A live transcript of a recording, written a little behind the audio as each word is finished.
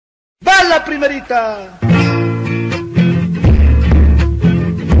la primerita.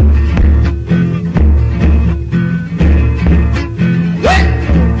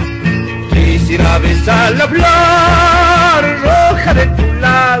 Quisiera besar la flor roja de tu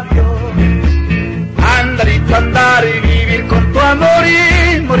labio, andarito andar y vivir con tu amor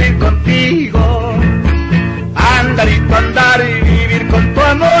y morir contigo. Andarito andar y vivir con tu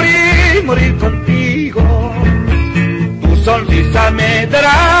amor y morir contigo. Tu sonrisa me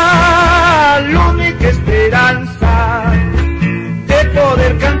dará la única esperanza de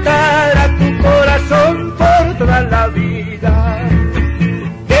poder cantar a tu corazón por toda la vida.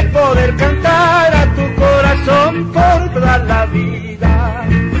 De poder cantar a tu corazón por toda la vida.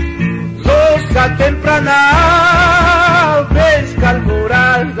 Rosa temprana, fresca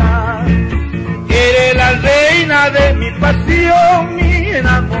alborada, eres la reina de mi pasión, mi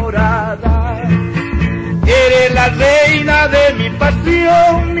enamorada. Eres la reina de mi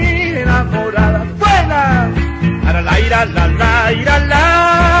pasión, mi enamorada. ¡Buena! Ara la ira la la ira la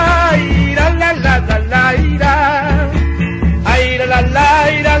ira la la la la ira. Aira la la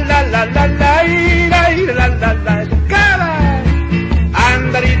ira la la la la ira ira la la la. ¡Cara!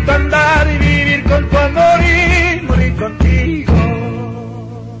 Andarito andar y vivir con tu amor y morir contigo.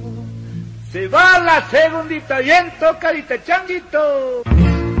 Se va la segundita, viento, carita, changuito.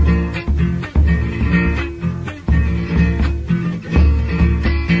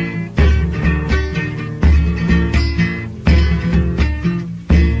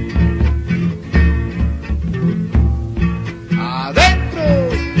 Adentro,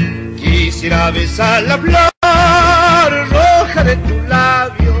 quisiera besar la flor roja de tu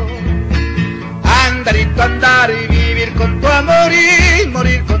labio, andarito andar y vivir con tu amor y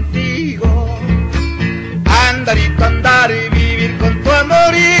morir contigo. Andarito andar y vivir con tu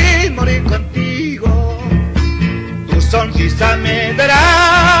amor y morir contigo. Tu sonrisa me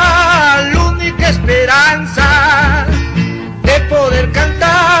dará la única esperanza de poder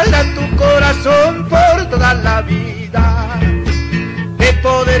cantar a tu corazón por toda la vida. De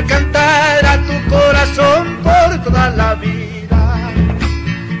poder cantar a tu corazón por toda la vida.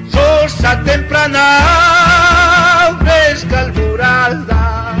 Rosa temprana, fresca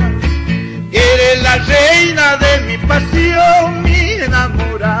alborada, eres la reina de mi pasión, mi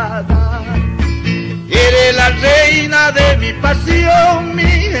enamorada. Eres la reina de mi pasión,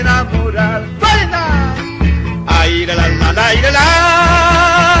 mi enamorada. ¡Buena! Aire la la la, aire la.